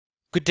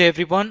Good day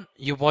everyone,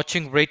 you're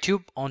watching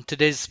RayTube. On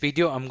today's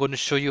video, I'm going to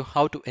show you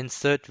how to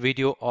insert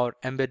video or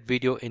embed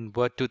video in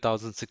Word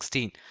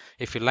 2016.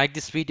 If you like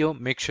this video,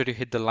 make sure you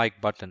hit the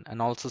like button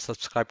and also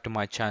subscribe to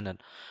my channel.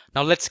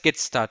 Now let's get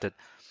started.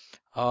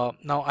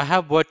 Now I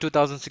have Word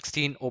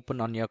 2016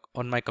 open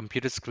on my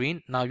computer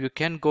screen. Now you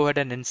can go ahead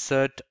and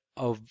insert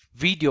a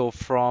video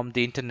from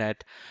the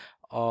internet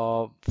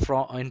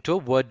from into a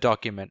Word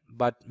document,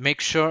 but make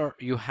sure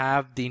you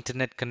have the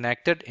internet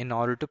connected in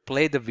order to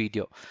play the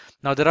video.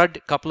 Now there are a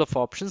couple of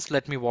options.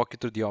 Let me walk you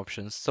through the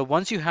options. So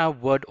once you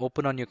have Word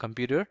open on your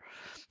computer,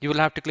 you will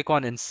have to click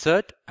on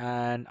Insert,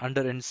 and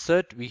under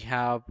Insert we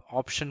have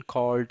option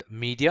called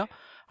Media.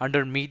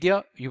 Under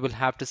Media, you will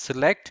have to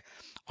select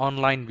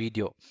online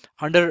video.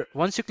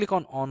 Once you click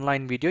on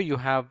online video, you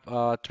have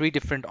three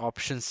different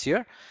options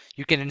here.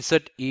 You can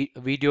insert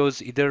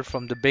videos either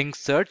from the Bing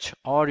search,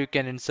 or you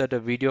can insert a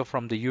video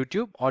from the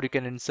YouTube, or you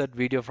can insert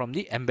video from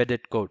the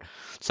embedded code.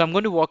 So I'm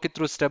going to walk you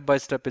through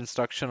step-by-step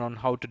instruction on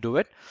how to do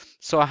it.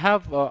 So I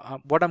have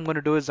what I'm going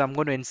to do is I'm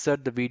going to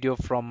insert the video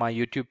from my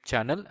YouTube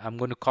channel. I'm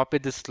going to copy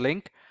this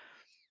link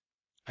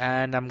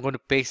and I'm going to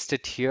paste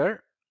it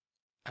here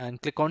and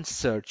click on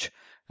search.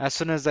 As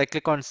soon as I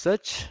click on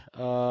search,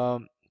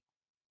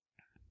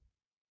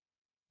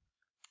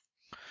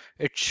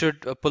 it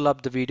should pull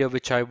up the video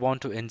which I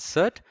want to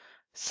insert.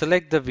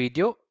 Select the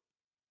video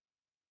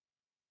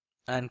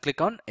and click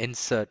on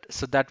insert.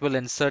 So that will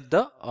insert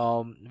the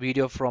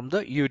video from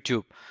the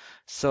YouTube.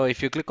 So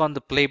if you click on the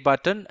play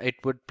button, it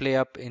would play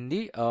up in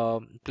the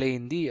play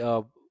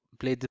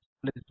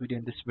this video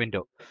in this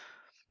window.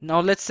 Now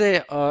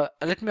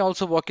let me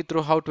also walk you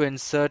through how to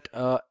insert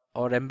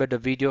or embed a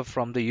video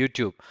from the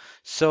YouTube.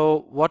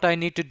 So what I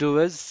need to do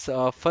is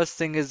first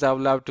thing is I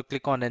will have to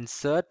click on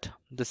insert,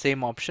 the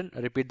same option,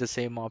 repeat the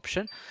same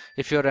option.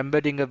 If you're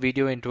embedding a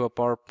video into a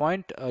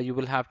PowerPoint, you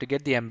will have to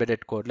get the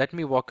embedded code. Let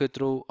me walk you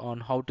through on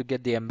how to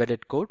get the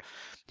embedded code.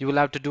 You will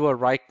have to do a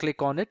right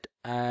click on it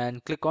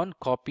and click on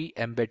copy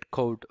embed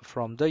code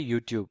from the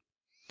YouTube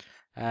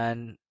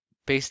and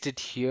paste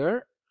it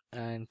here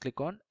and click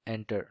on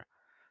enter.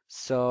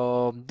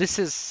 So this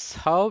is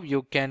how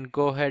you can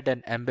go ahead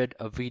and embed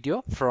a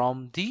video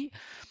from the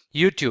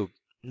YouTube.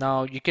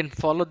 Now you can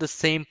follow the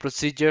same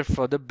procedure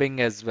for the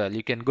Bing as well.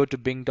 You can go to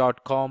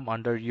bing.com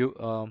under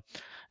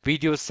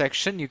video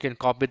section. You can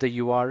copy the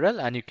URL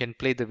and you can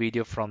play the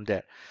video from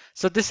there.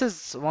 So this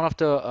is one of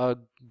the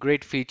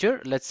great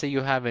feature. Let's say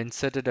you have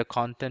inserted a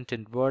content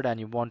in Word and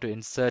you want to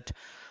insert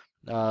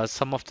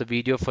some of the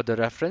video for the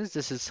reference.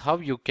 This is how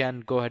you can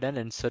go ahead and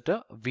insert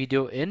a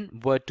video in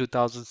Word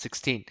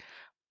 2016.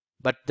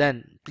 But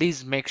then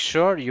please make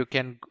sure you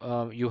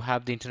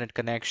have the internet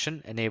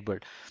connection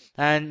enabled,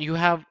 and you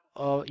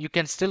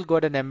can still go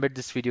ahead and embed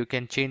this video. You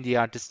can change the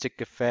artistic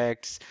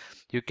effects,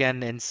 you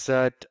can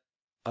insert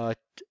a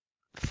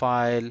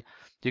file,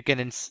 you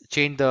can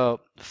change the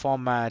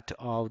format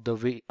of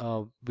the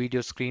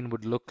video screen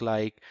would look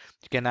like.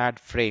 You can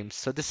add frames.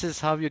 So this is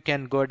how you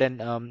can go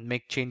ahead and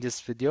make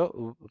changes with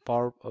your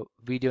power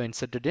video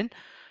inserted in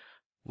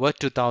Word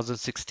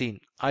 2016.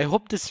 I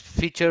hope this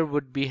feature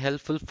would be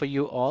helpful for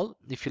you all.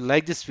 If you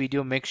like this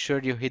video, make sure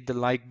you hit the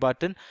like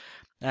button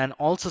and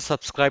also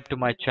subscribe to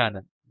my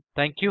channel.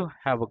 Thank you.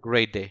 Have a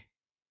great day.